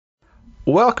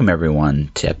Welcome,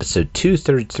 everyone, to episode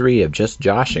 233 of Just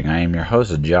Joshing. I am your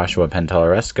host, Joshua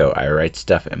Pantalaresco. I write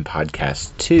stuff in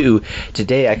podcast 2.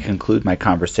 Today, I conclude my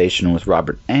conversation with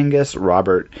Robert Angus.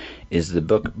 Robert is the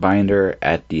bookbinder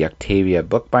at the Octavia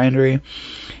Bookbindery.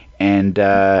 And,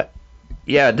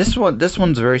 this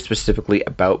one's very specifically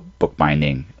about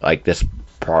bookbinding, like this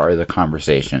part of the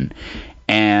conversation.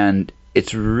 And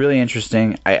it's really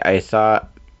interesting. I thought,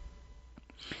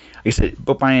 like I said,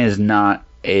 bookbinding is not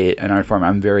an art form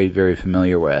I'm very, very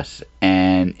familiar with,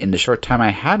 and in the short time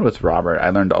I had with Robert, I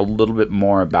learned a little bit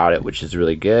more about it, which is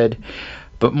really good.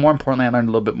 But more importantly, I learned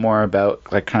a little bit more about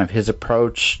like kind of his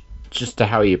approach, just to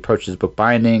how he approaches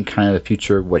bookbinding, kind of the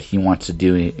future, what he wants to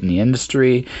do in the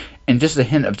industry, and just a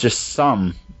hint of just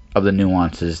some of the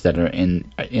nuances that are in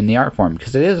the art form,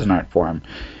 because it is an art form,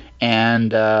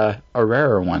 and a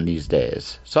rarer one these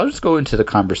days. So I'll just go into the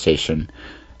conversation,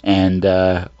 and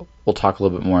we'll talk a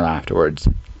little bit more afterwards.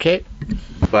 Okay?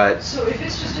 But so if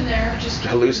it's just in there, just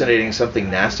hallucinating something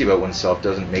nasty about oneself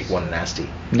doesn't make one nasty.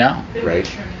 No. Right?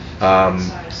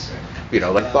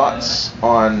 Like thoughts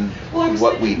on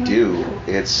what we do,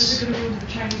 it's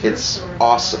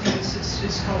awesome.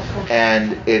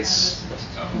 And it's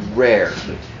rare.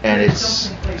 And it's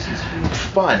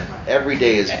fun. Every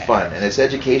day is fun. And it's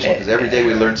educational because every day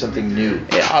we learn something new.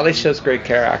 It always shows great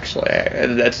care, actually.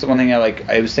 That's the one thing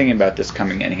I was thinking about this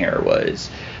coming in here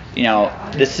was,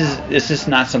 this is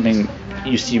not something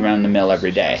you see around the mill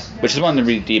every day, which is one of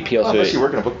the appeals to it. Unless you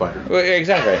work in a bookbinder. Well,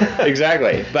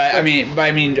 exactly. But I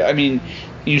mean,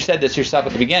 you said this yourself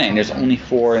at the beginning. There's only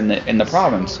 4 in the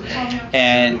province,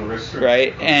 and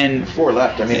 4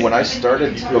 left. I mean, when I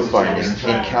started bookbinding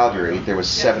in Calgary, there was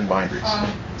 7 binderies,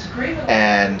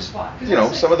 and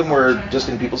some of them were just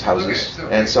in people's houses,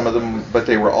 and some of them, but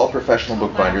they were all professional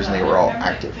bookbinders, and they were all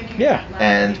active. Yeah.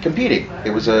 And competing. It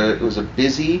was a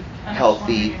busy,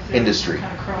 healthy industry.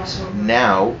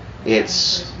 Now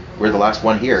we're the last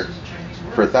one here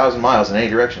for 1,000 miles in any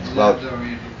direction. Well,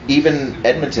 even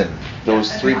Edmonton,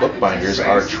 those 3 bookbinders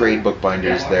are trade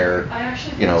bookbinders.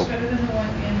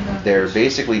 They're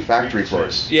basically factory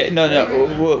floors. Yeah, no.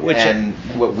 And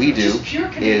what we do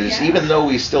is, even though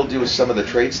we still do some of the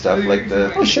trade stuff, like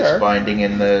the binding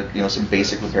and the some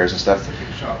basic repairs and stuff,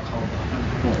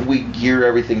 we gear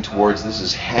everything towards this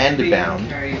is hand bound.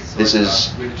 This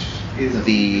is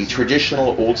the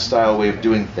traditional old style way of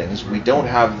doing things. We don't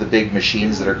have the big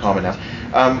machines that are common now.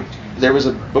 There was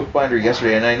a bookbinder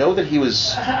yesterday, and I know that he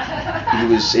was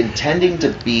intending to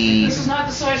be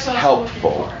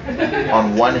helpful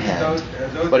on one hand,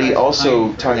 but he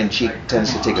also, tongue-in-cheek,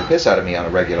 tends to take a piss out of me on a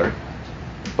regular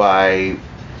by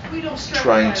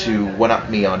trying to one-up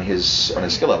me on his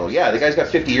skill level. Yeah, the guy's got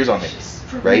 50 years on me,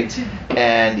 right?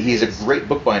 And he's a great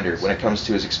bookbinder when it comes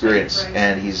to his experience,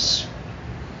 and he's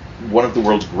one of the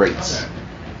world's greats.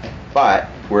 But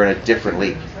we're in a different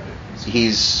league.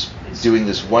 He's doing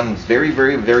this one very,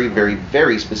 very, very, very,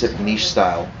 very specific niche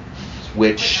style,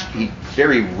 which he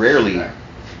very rarely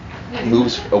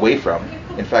moves away from.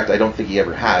 In fact, I don't think he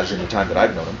ever has in the time that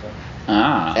I've known him.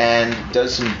 And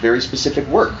does some very specific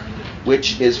work,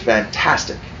 which is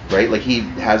fantastic, right? Like, he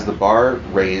has the bar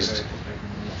raised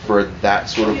for that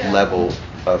sort of level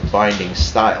of binding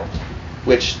style,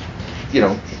 which,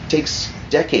 takes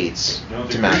decades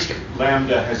to master.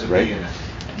 Lambda has a right? B in it.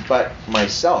 But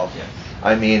myself,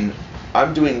 I mean,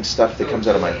 I'm doing stuff that comes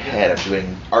out of my head. I'm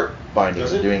doing art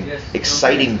bindings. I'm doing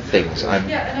exciting things. I'm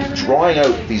drawing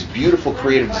out these beautiful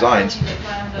creative designs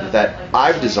that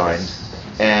I've designed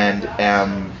and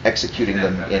am executing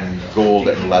them in gold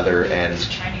and leather and,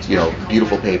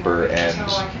 beautiful paper and,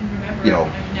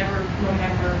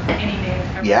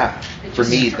 for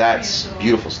me, that's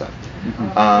beautiful stuff.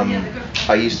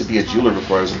 I used to be a jeweler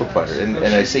before I was a bookbinder, and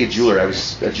I say jeweler, I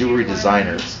was a jewelry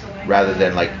designer rather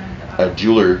than like a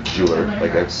jeweler.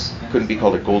 Like, I couldn't be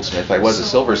called a goldsmith. I was a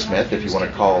silversmith, if you want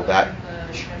to call that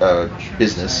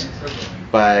business.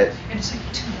 But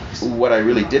what I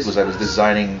really did was I was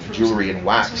designing jewelry in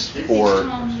wax for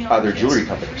other jewelry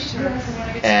companies,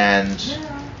 and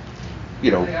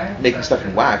making stuff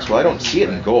in wax. Well, I don't see it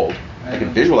in gold. I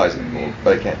can visualize it in gold,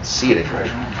 but I can't see it in gold.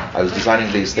 I was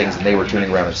designing these things, and they were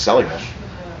turning around and selling them,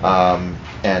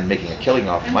 and making a killing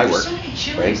off of my work,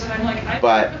 right?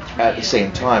 But at the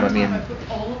same time, I mean,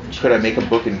 could I make a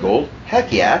book in gold?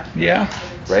 Heck yeah. Yeah.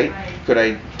 Right? Could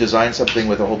I design something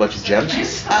with a whole bunch of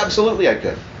gems? Absolutely, I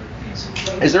could.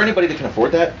 Is there anybody that can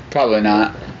afford that? Probably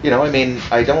not. I mean,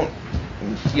 I don't.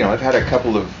 I've had a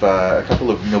couple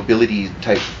of nobility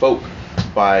type folk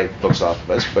buy books off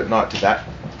of us, but not to that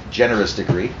generous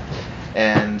degree.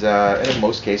 And in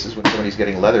most cases, when somebody's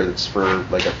getting leather that's for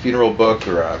like a funeral book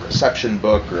or a reception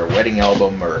book or a wedding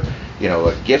album or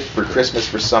a gift for Christmas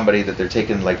for somebody that they're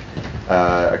taking like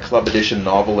a club edition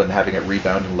novel and having it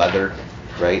rebound in leather,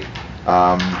 right?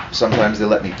 Sometimes they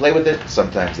let me play with it,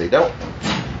 sometimes they don't.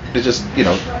 It's just,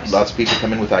 lots of people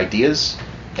come in with ideas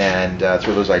and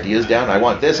throw those ideas down. I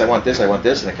want this, I want this, I want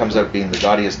this, and it comes out being the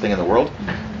gaudiest thing in the world,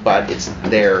 but it's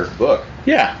their book.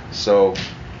 Yeah. So,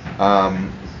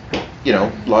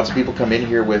 lots of people come in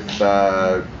here with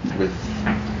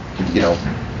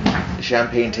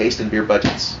champagne taste and beer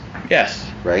budgets. Yes.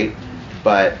 Right?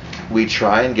 But we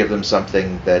try and give them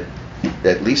something that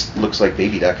at least looks like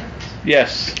Baby Duck.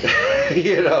 Yes.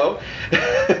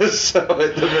 So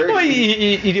at the very well,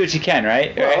 you do what you can,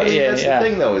 right? Well, I mean, that's the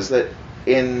thing, though, is that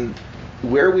in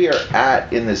where we are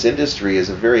at in this industry is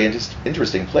a very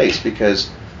interesting place,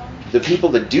 because the people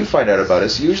that do find out about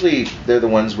us, usually they're the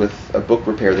ones with a book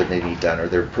repair that they need done, or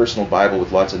their personal Bible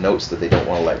with lots of notes that they don't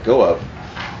want to let go of.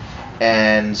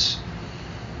 And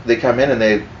they come in and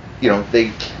they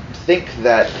think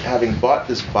that having bought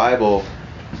this Bible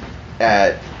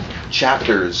at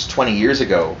Chapters 20 years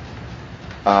ago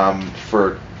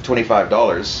for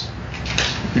 $25,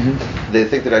 they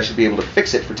think that I should be able to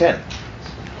fix it for 10.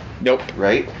 Nope.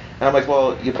 Right? And I'm like,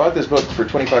 well, you bought this book for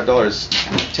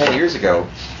 $25 10 years ago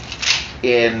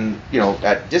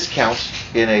at discount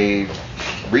in a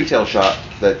retail shop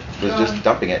that was just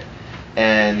dumping it,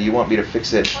 and you want me to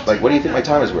fix it. Like, what do you think my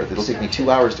time is worth? It'll take me 2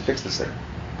 hours to fix this thing.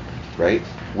 Right?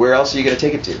 Where else are you going to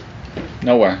take it to?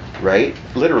 Nowhere. Right?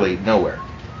 Literally nowhere.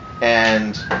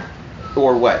 And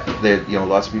or what?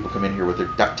 Lots of people come in here with their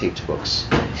duct taped books,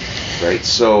 right?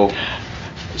 So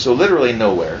literally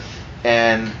nowhere,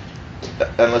 and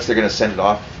unless they're going to send it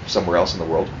off somewhere else in the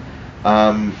world,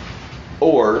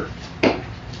 or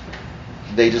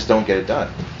they just don't get it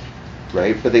done,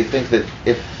 right? But they think that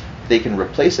if they can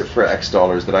replace it for X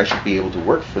dollars, that I should be able to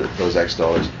work for those X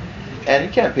dollars, and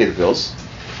you can't pay the bills.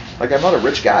 Like, I'm not a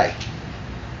rich guy,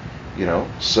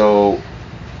 so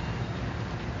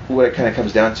what it kind of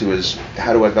comes down to is,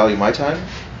 how do I value my time?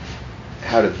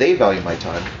 How do they value my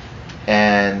time?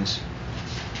 And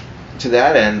to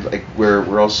that end, like,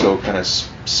 we're also kind of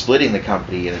splitting the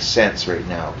company in a sense right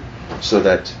now, so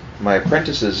that my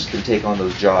apprentices can take on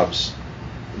those jobs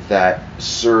that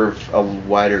serve a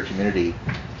wider community,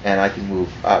 and I can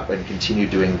move up and continue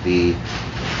doing the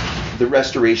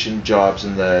restoration jobs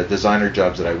and the designer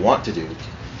jobs that I want to do,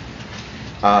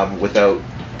 without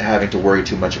having to worry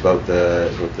too much about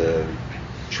the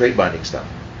trade binding stuff,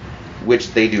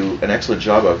 which they do an excellent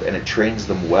job of, and it trains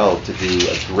them well to do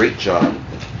a great job,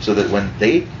 so that when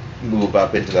they move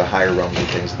up into the higher realms of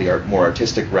things, the more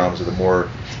artistic realms, or the more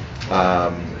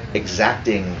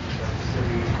exacting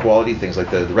quality things, like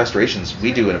the restorations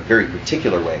we do in a very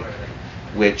particular way,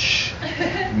 which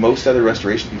most other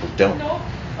restoration people don't,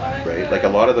 right? Like, a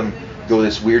lot of them go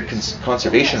this weird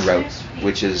conservation route,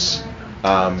 which is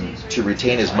to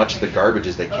retain as much of the garbage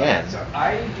as they can,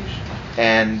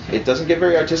 and it doesn't get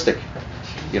very artistic.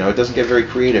 It doesn't get very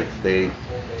creative.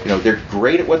 They're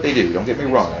great at what they do. Don't get me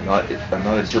wrong. I'm not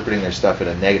interpreting their stuff in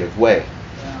a negative way,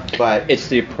 but it's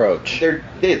the approach. The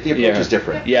approach is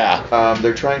different. Yeah.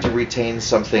 They're trying to retain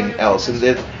something else, and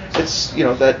it's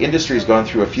that industry's gone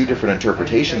through a few different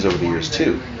interpretations over the years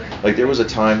too. Like, there was a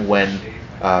time when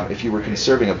if you were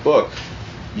conserving a book,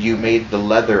 you made the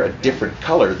leather a different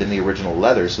color than the original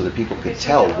leather, so that people could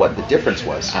tell what the difference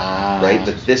was, right?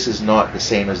 That this is not the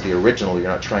same as the original. You're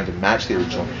not trying to match the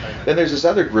original. Then there's this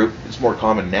other group, it's more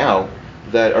common now,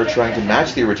 that are trying to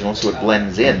match the original so it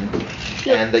blends in,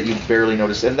 and that you barely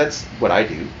notice. And that's what I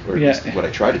do, or at least what I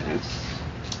try to do.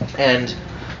 And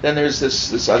then there's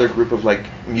this other group of, like,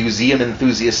 museum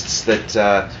enthusiasts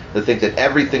that think that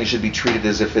everything should be treated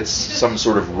as if it's some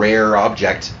sort of rare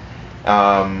object.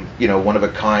 One of a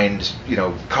kind,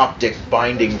 Coptic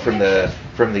binding from the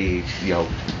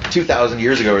 2,000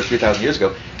 years ago or 3,000 years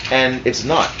ago, and it's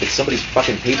not. It's somebody's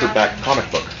fucking paperback comic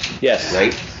book. Yes.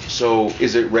 Right. So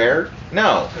is it rare?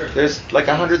 No. There's like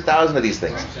 100,000 of these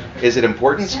things. Is it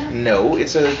important? No.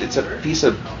 It's a piece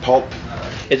of pulp.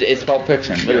 It's Pulp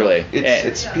Fiction, literally.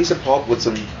 It's a piece of pulp with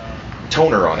some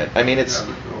toner on it. I mean, is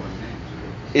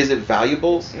it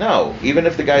valuable? No. Even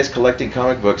if the guy's collecting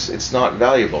comic books, it's not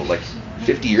valuable. Like,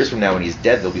 50 years from now when he's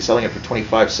dead, they'll be selling it for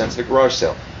 25 cents at a garage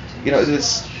sale.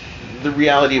 The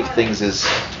reality of things is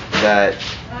that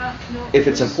if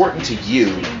it's important to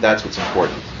you, that's what's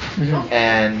important. Mm-hmm.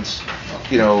 And,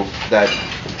 that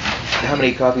how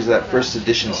many copies of that first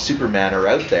edition Superman are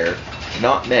out there?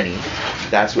 Not many.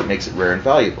 That's what makes it rare and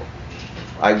valuable.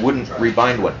 I wouldn't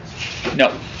rebind one.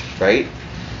 No. Right?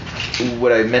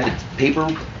 Would I amend a paper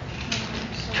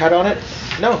cut on it?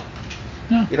 No.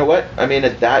 No. You know what? I mean,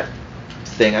 at that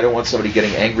thing. I don't want somebody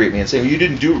getting angry at me and saying, well, you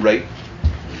didn't do it right.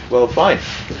 Well, fine.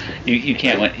 You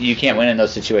can't win. You can't win in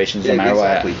those situations, no matter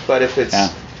exactly. what. But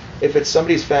if it's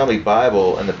somebody's family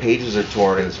Bible and the pages are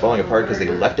torn and it's falling apart because they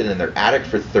left it in their attic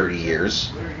for 30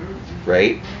 years,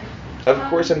 right? Of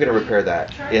course I'm going to repair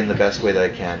that in the best way that I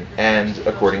can and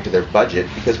according to their budget,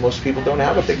 because most people don't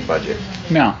have a big budget.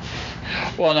 No.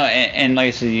 Well, no, and like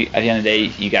I said, at the end of the day,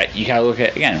 you got to look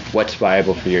at, again, what's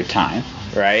viable for your time,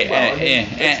 right? Well,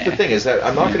 that's the thing, is that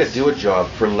I'm not going to do a job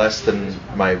for less than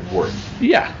my worth.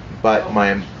 Yeah. But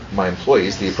my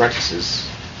employees, the apprentices,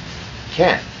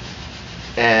 can.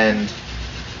 And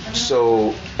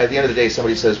so at the end of the day,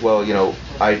 somebody says, well,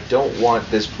 I don't want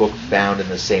this book bound in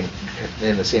the same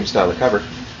style of cover.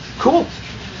 Cool.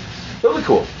 Totally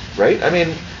cool, right? I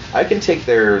mean, I can take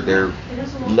their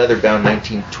leather-bound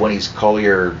 1920s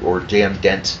Collier or J.M.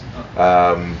 Dent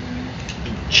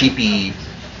cheapy,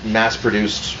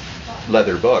 mass-produced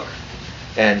leather book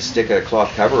and stick a cloth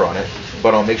cover on it,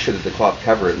 but I'll make sure that the cloth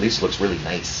cover at least looks really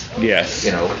nice. Yes.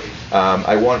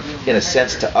 I want, in a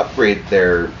sense, to upgrade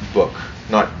their book,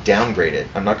 not downgrade it.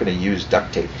 I'm not going to use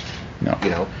duct tape.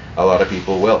 No. A lot of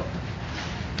people will.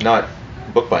 Not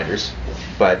bookbinders,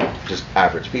 but just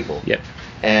average people. Yep.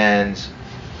 And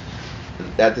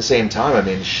at the same time, I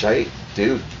mean,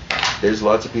 dude, there's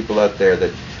lots of people out there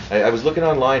that... I was looking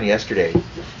online yesterday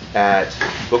at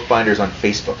bookbinders on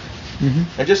Facebook.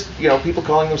 Mm-hmm. And just, people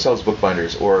calling themselves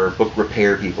bookbinders or book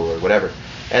repair people or whatever.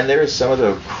 And there is some of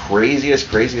the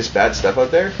craziest bad stuff out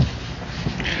there.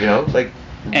 Like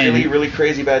really, really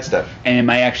crazy bad stuff. And it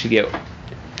might actually get...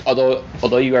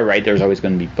 Although you are right, there's always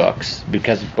going to be books,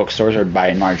 because bookstores are by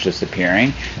and large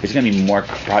disappearing. There's going to be more.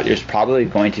 There's probably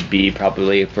going to be,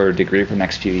 for a degree for the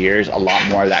next few years, a lot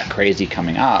more of that crazy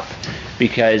coming up,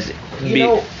 because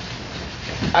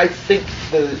I think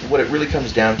what it really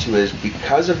comes down to is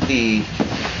because of the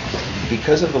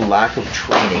lack of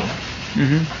training,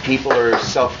 mm-hmm. people are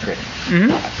self-training.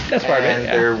 Mm-hmm. That's part of it. And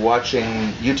they're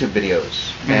watching YouTube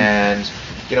videos, mm-hmm. and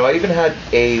I even had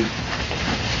a.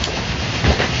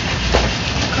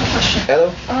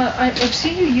 Hello? I've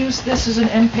seen you use this as an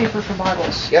end paper for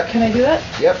Bibles. Yep. Can I do that?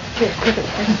 Yep. Okay, perfect.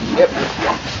 Yep.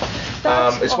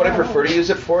 It's what I prefer to use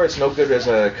it for. It's no good as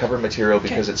a cover material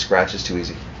because it scratches too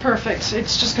easy. Perfect.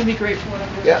 It's just going to be great for what I'm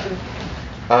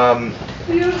going to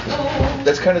do. Beautiful.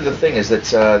 That's kind of the thing, is that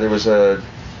there was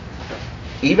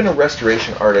even a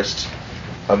restoration artist,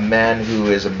 a man who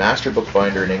is a master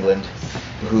bookbinder in England,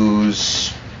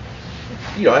 who's,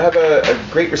 I have a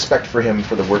great respect for him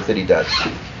for the work that he does.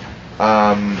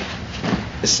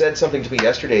 Said something to me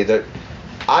yesterday that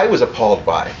I was appalled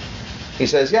by. He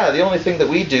says, yeah, the only thing that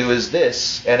we do is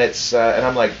this, and it's and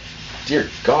I'm like, dear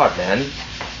God, man,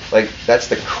 like that's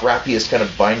the crappiest kind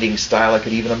of binding style I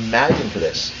could even imagine for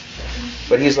this.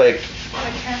 But he's like,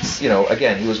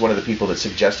 again, he was one of the people that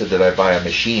suggested that I buy a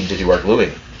machine to do our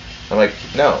gluing. I'm like,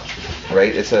 no,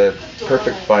 right? It's a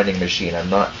perfect binding machine.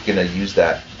 I'm not going to use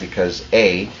that because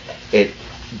A, it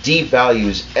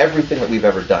devalues everything that we've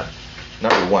ever done.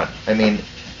 Number one. I mean,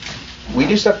 we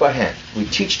do stuff by hand. We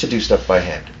teach to do stuff by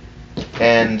hand.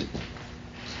 And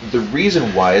the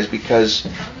reason why is because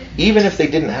even if they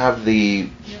didn't have the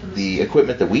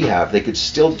equipment that we have, they could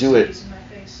still do it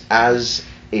as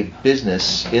a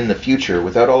business in the future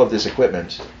without all of this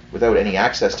equipment, without any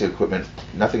access to equipment,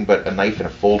 nothing but a knife and a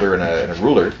folder and a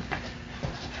ruler,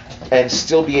 and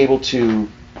still be able to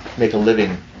make a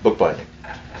living bookbinding.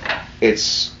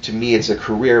 To me, it's a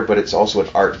career, but it's also an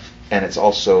art, and it's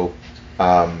also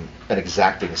an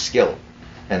exacting skill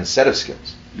and set of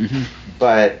skills. Mm-hmm.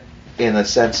 But in the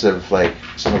sense of like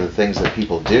some of the things that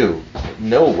people do,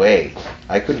 no way.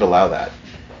 I couldn't allow that.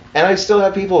 And I still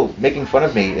have people making fun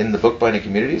of me in the bookbinding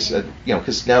communities,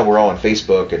 because now we're all on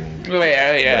Facebook and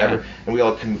whatever, and we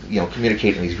all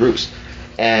communicate in these groups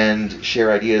and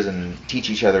share ideas and teach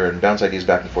each other and bounce ideas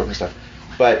back and forth and stuff.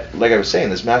 But like I was saying,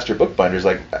 this master bookbinder's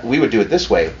like, we would do it this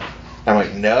way. I'm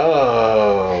like,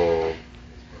 no,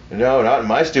 not in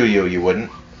my studio, you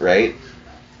wouldn't, right?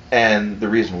 And the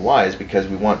reason why is because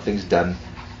we want things done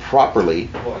properly,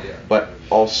 but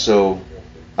also,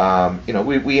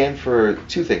 we aim for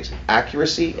two things: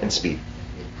 accuracy and speed,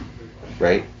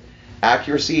 right?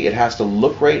 Accuracy, it has to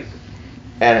look right,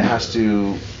 and it has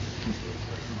to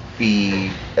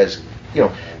be as,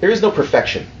 there is no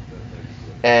perfection,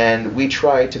 and we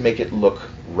try to make it look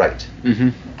right, mm-hmm.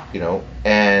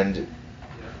 And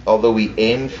although we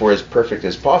aim for as perfect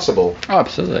as possible,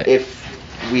 absolutely, if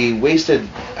we wasted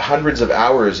hundreds of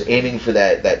hours aiming for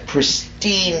that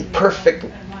pristine, perfect,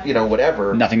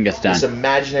 whatever, nothing gets done. This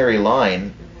imaginary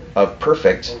line of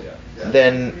perfect,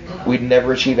 then we'd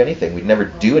never achieve anything. We'd never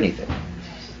do anything.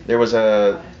 There was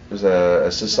a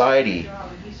a society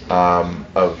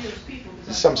of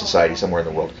some society somewhere in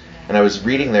the world, and I was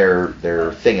reading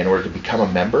their thing. In order to become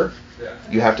a member,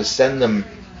 you have to send them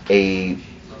a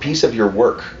piece of your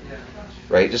work,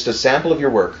 right? Just a sample of your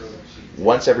work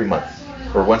once every month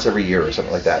or once every year or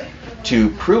something like that, to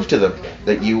prove to them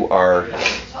that you are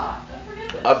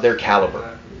of their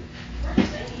caliber.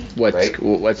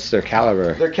 What's their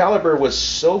caliber? Their caliber was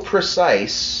so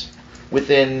precise,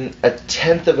 within a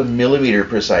tenth of a millimeter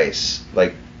precise,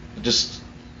 like just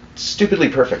stupidly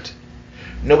perfect.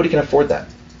 Nobody can afford that,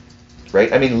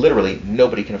 right? I mean, literally,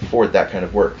 nobody can afford that kind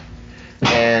of work.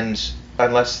 And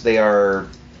unless they are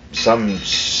some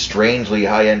strangely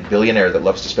high-end billionaire that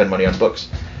loves to spend money on books.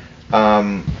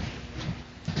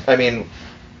 I mean,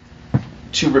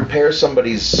 to repair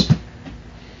somebody's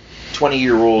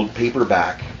 20-year-old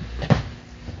paperback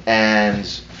and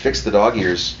fix the dog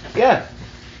ears, yeah,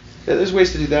 there's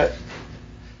ways to do that.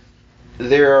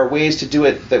 There are ways to do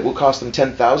it that will cost them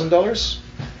 $10,000,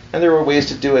 and there are ways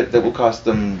to do it that will cost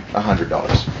them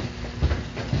 $100.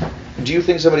 Do you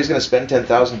think somebody's going to spend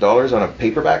 $10,000 on a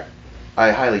paperback?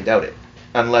 I highly doubt it,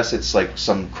 unless it's like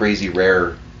some crazy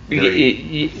rare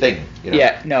thing. You know?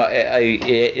 Yeah, no,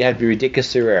 it had to be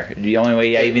ridiculously rare. The only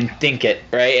way I even think it,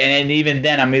 right? And even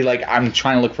then, I'm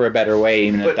trying to look for a better way,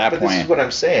 even at that point. But this is what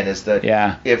I'm saying, is that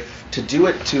if to do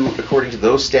it according to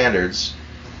those standards,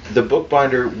 the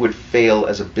bookbinder would fail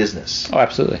as a business. Oh,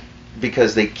 absolutely.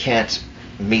 Because they can't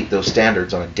meet those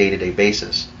standards on a day-to-day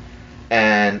basis.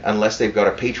 And unless they've got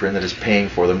a patron that is paying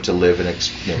for them to live and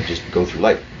just go through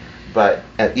life. But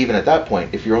even at that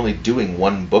point, if you're only doing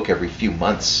one book every few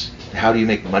months, how do you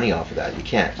make money off of that? You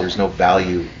can't. There's no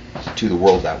value to the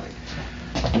world that way.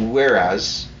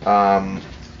 Whereas, for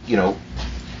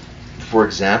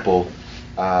example,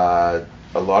 a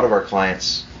lot of our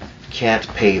clients can't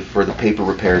pay for the paper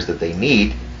repairs that they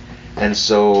need, and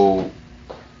so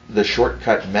the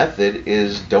shortcut method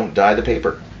is don't dye the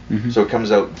paper. Mm-hmm. So it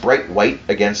comes out bright white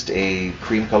against a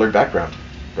cream-colored background,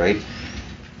 right?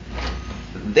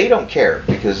 They don't care,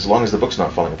 because as long as the book's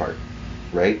not falling apart,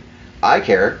 right? I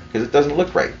care because it doesn't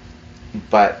look right.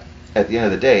 But at the end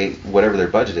of the day, whatever their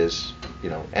budget is,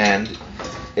 and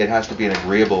it has to be an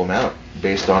agreeable amount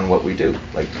based on what we do.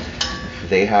 Like,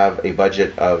 they have a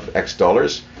budget of X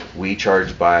dollars, we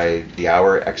charge by the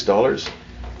hour X dollars,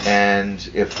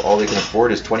 and if all they can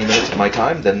afford is 20 minutes of my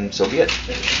time, then so be it.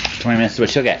 20 minutes is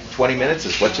what you'll get. 20 minutes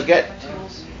is what you'll get,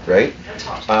 right?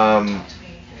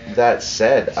 That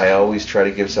said, I always try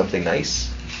to give something nice.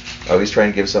 I always try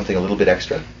and give something a little bit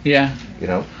extra. Yeah.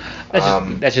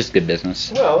 That's just good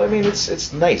business. Well, I mean,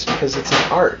 it's nice because it's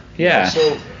an art. Yeah.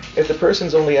 So if the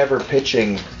person's only ever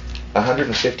pitching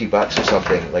 $150 or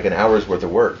something, like an hour's worth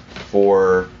of work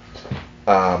for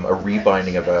a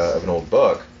rebinding of an old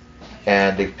book,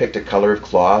 and they've picked a color of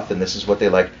cloth and this is what they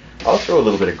like, I'll throw a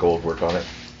little bit of gold work on it.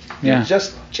 Yeah.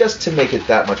 Just to make it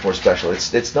that much more special.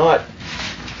 It's not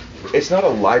a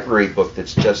library book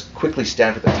that's just quickly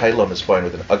stamped with the title on the spine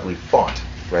with an ugly font,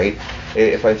 right?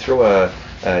 If I throw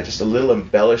just a little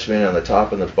embellishment on the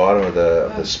top and the bottom of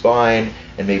the spine,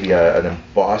 and maybe an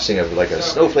embossing of like a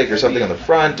snowflake or something on the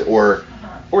front, or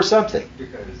something,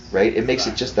 right? It makes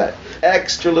it just that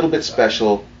extra little bit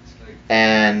special,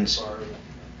 and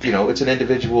it's an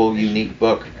individual, unique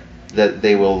book that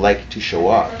they will like to show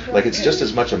off. Like, it's just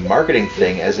as much a marketing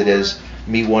thing as it is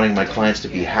me wanting my clients to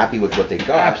be happy with what they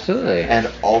got. Absolutely. And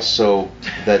also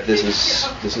that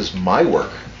this is my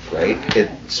work, right? It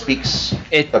speaks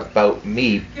about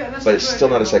me, but it's still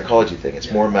not a psychology thing.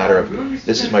 It's more a matter of,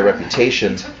 this is my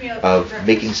reputation of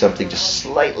making something just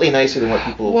slightly nicer than what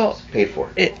people paid for.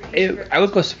 I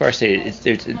would go so far as to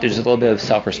say there's a little bit of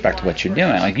self-respect to what you're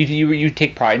doing. Like, you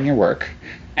take pride in your work,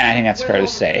 and I think that's fair to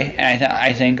say. And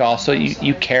I think also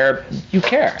you care. You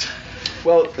care.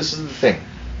 Well, this is the thing.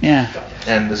 Yeah.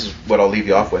 And this is what I'll leave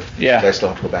you off with. Yeah. I still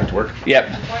have to go back to work. Yep.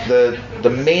 The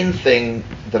main thing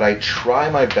that I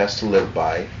try my best to live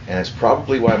by, and it's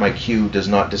probably why my queue does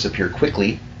not disappear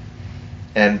quickly,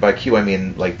 and by queue I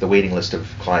mean like the waiting list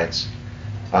of clients,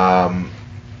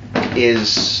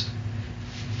 is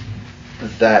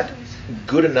that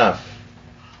good enough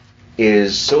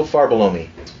is so far below me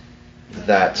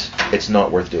that it's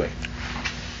not worth doing.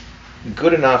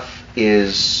 Good enough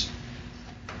is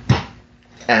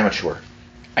amateur.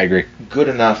 I agree. Good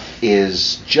enough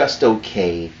is just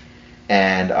okay,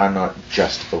 and I'm not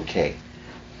just okay.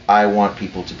 I want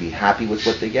people to be happy with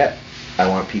what they get. I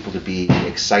want people to be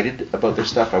excited about their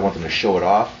stuff. I want them to show it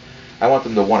off. I want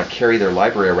them to want to carry their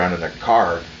library around in their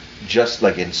car, just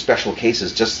like in special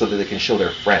cases, just so that they can show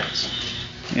their friends.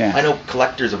 Yeah. I know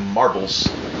collectors of marbles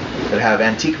that have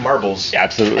antique marbles,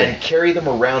 absolutely, and carry them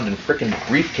around in frickin'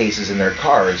 briefcases in their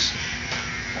cars.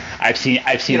 I've seen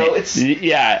I've seen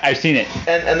it.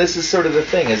 And this is sort of the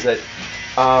thing, is that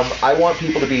I want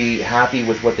people to be happy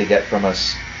with what they get from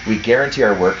us. We guarantee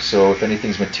our work, so if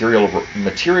anything's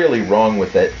materially wrong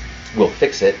with it, we'll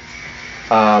fix it.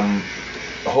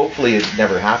 Hopefully it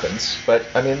never happens, but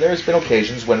I mean, there's been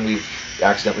occasions when we've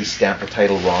accidentally stamped a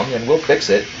title wrong, and we'll fix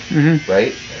it,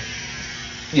 right?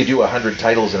 You do 100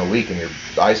 titles in a week and your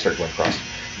eyes start going cross.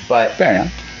 But fair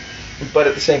enough. But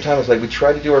at the same time, it's like we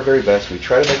try to do our very best. We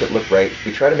try to make it look right.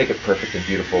 We try to make it perfect and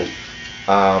beautiful.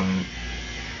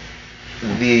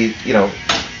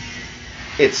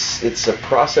 It's a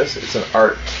process. It's an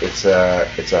art. It's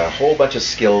a whole bunch of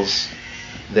skills.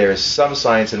 There's some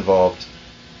science involved,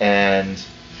 and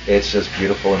it's just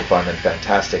beautiful and fun and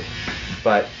fantastic.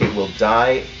 But it will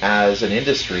die as an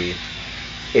industry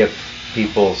if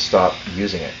people stop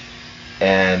using it.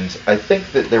 And I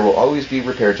think that there will always be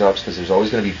repair jobs, because there's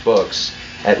always going to be books,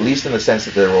 at least in the sense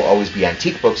that there will always be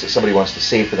antique books that somebody wants to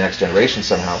save for the next generation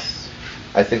somehow.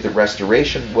 I think that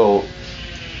restoration will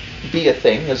be a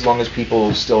thing as long as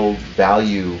people still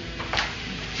value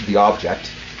the object.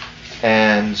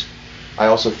 And I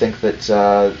also think that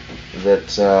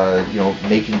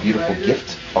making beautiful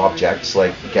gift objects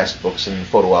like guest books and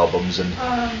photo albums and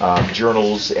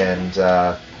journals and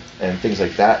things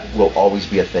like that will always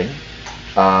be a thing.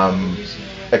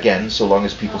 Again, so long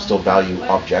as people still value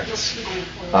objects,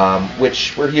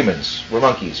 which we're humans, we're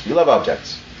monkeys, we love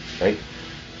objects, right?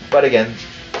 But again,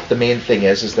 the main thing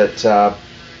is that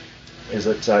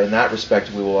in that respect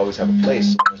we will always have a place,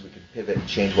 as long as we can pivot and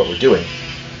change what we're doing.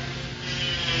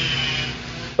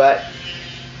 But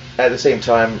at the same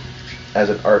time, as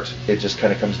an art, it just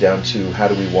kind of comes down to how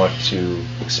do we want to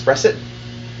express it,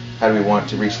 how do we want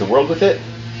to reach the world with it,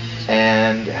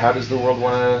 and how does the world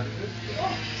want to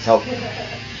help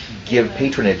give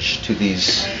patronage to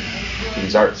these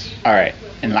arts. All right,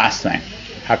 and last thing,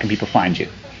 how can people find you?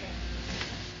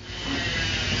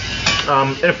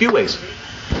 In a few ways.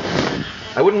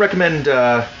 I wouldn't recommend.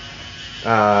 I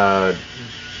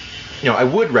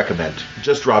would recommend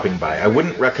just dropping by. I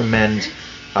wouldn't recommend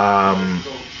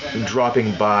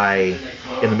dropping by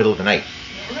in the middle of the night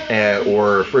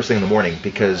or first thing in the morning,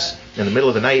 because in the middle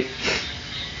of the night,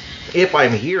 if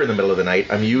I'm here in the middle of the night,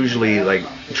 I'm usually like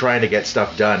trying to get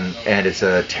stuff done, and it's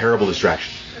a terrible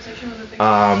distraction.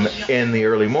 In the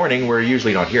early morning, we're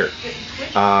usually not here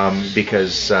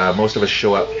because most of us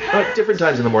show up at different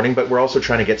times in the morning, but we're also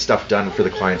trying to get stuff done for the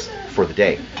clients for the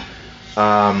day.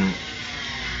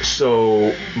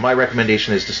 So my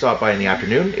recommendation is to stop by in the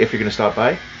afternoon if you're going to stop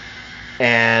by.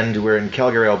 And we're in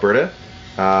Calgary, Alberta.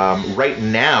 Right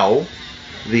now,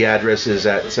 the address is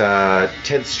at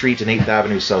 10th Street and 8th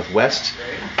Avenue Southwest.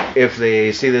 If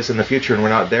they see this in the future and we're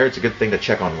not there, it's a good thing to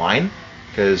check online,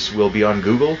 because we'll be on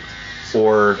Google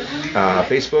or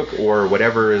Facebook or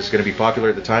whatever is going to be popular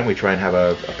at the time. We try and have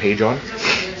a page on.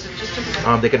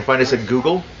 They can find us at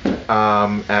Google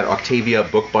at Octavia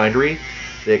Bookbindery.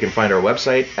 They can find our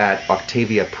website at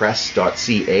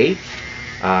octaviapress.ca.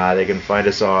 They can find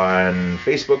us on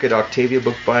Facebook at Octavia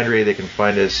Bookbindery. They can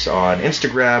find us on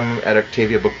Instagram at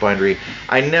Octavia Bookbindery.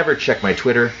 I never check my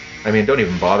Twitter. I mean, don't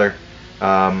even bother.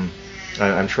 I'm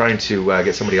trying to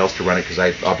get somebody else to run it, because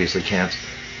I obviously can't.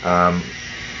 Our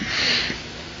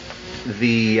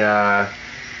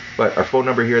phone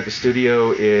number here at the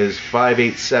studio is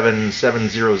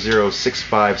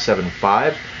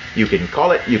 587-700-6575. You can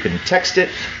call it, you can text it.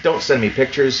 Don't send me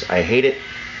pictures. I hate it.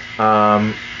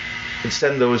 And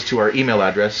send those to our email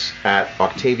address at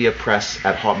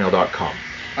octaviapress@hotmail.com.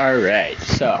 All right.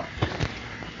 So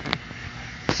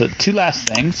two last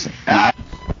things.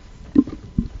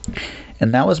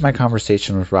 And that was my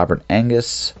conversation with Robert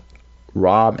Angus.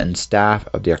 Rob and staff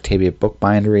of the Octavia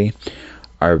Bookbindery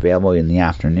are available in the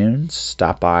afternoons.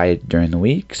 Stop by during the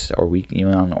weeks or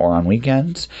on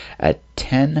weekends at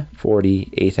 1040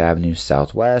 8th Avenue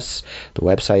Southwest. The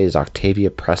website is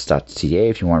octaviapress.ca.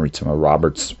 If you want to read some of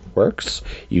Robert's works,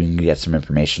 you can get some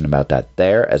information about that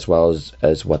there, as well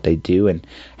as what they do and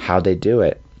how they do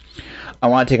it. I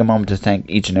want to take a moment to thank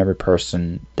each and every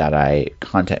person that I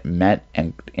met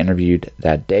and interviewed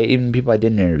that day, even people I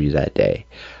didn't interview that day.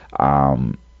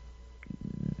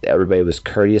 Everybody was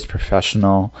courteous,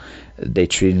 professional. They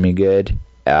treated me good.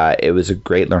 It was a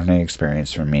great learning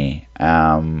experience for me.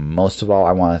 Most of all,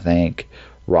 I want to thank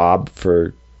Rob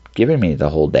for giving me the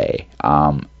whole day.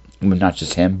 Not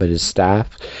just him, but his staff,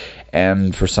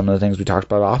 and for some of the things we talked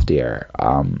about off the air.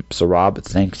 So Rob,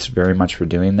 thanks very much for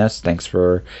doing this. Thanks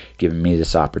for giving me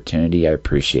this opportunity. I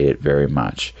appreciate it very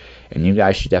much. And you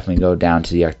guys should definitely go down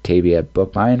to the Octavia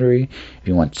Book Bindery if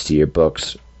you want to see your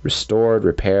books restored,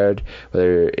 repaired,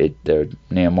 whether they're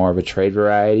more of a trade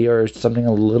variety or something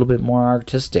a little bit more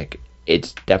artistic.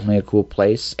 It's definitely a cool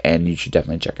place, and you should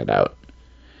definitely check it out.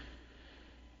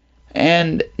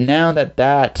 And now that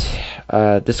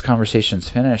this conversation's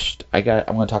finished, I'm going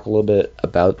to talk a little bit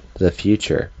about the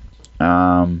future.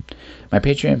 My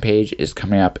Patreon page is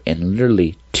coming up in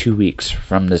literally 2 weeks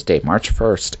from this date. March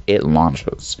 1st, it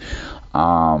launches.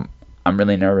 I'm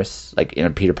really nervous, like in a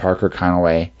Peter Parker kind of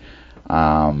way.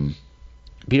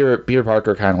 Peter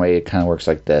Parker kind of way, it kind of works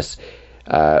like this.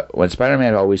 When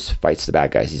Spider-Man always fights the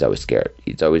bad guys, he's always scared.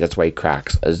 That's why he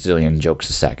cracks a zillion jokes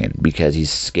a second, because he's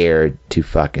scared to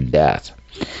fucking death.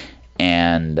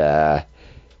 And I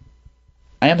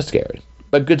am scared,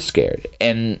 but good scared.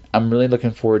 And I'm really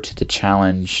looking forward to the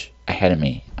challenge ahead of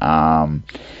me.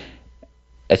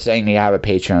 Saying you have a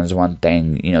Patreon is one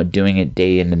thing, doing it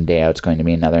day in and day out is going to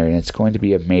be another, and it's going to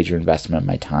be a major investment of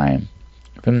my time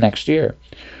for the next year.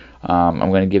 I'm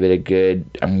going to give it a good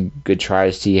try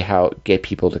to see get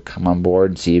people to come on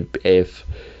board and see if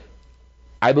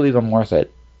I believe I'm worth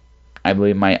it. I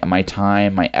believe my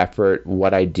time, my effort,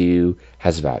 what I do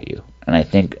has value. And I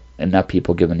think enough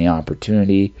people given the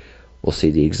opportunity will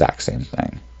see the exact same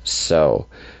thing. So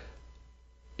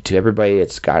to everybody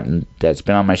that's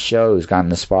been on my show, who's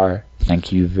gotten this far,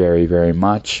 thank you very, very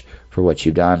much for what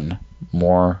you've done.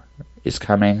 More is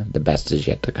coming. The best is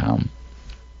yet to come.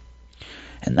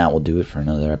 And that will do it for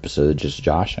another episode of Just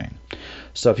Joshing.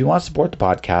 So if you want to support the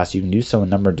podcast, you can do so a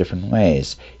number of different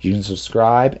ways. You can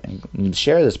subscribe and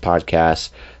share this podcast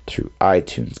through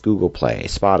iTunes, Google Play,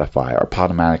 Spotify, or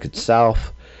Podomatic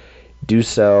itself. Do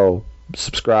so.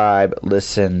 Subscribe,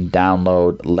 listen,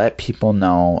 download. Let people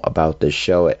know about this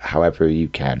show however you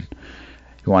can.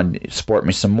 If you want to support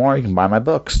me some more, you can buy my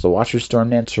books. The Watcher's Storm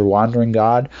Dancer Wandering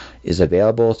God is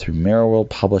available through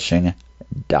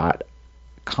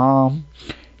mirrorworldpublishing.com.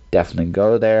 Definitely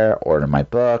go there, order my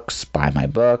books, buy my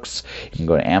books. You can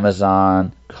go to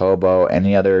Amazon, Kobo,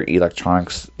 any other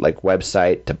electronics like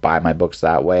website to buy my books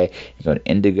that way. You can go to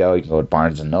Indigo, you can go to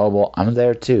Barnes & Noble. I'm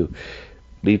there too.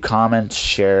 Leave comments,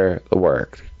 share the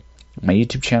work. My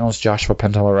YouTube channel is Joshua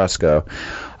Penteloresco.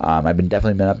 I've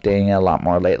definitely been updating it a lot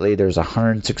more lately. There's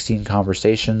 116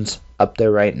 conversations up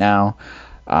there right now,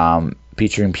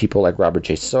 featuring people like Robert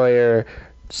J. Sawyer,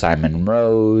 Simon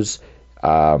Rose.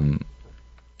 My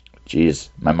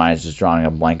mind is just drawing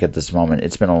a blank at this moment.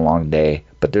 It's been a long day,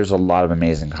 but there's a lot of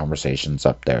amazing conversations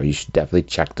up there. You should definitely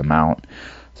check them out.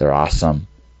 They're awesome.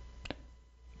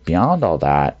 Beyond all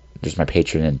that, there's my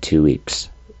Patreon in 2 weeks.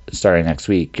 Starting next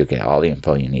week, you'll get all the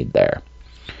info you need there.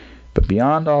 But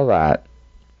beyond all that,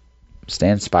 stay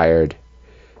inspired,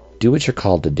 do what you're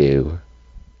called to do,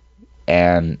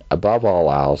 and above all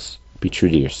else, be true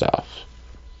to yourself.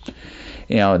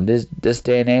 In this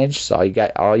day and age, it's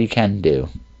all you can do.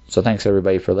 So thanks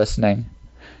everybody for listening,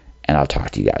 and I'll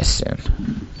talk to you guys soon.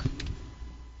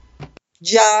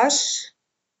 Josh.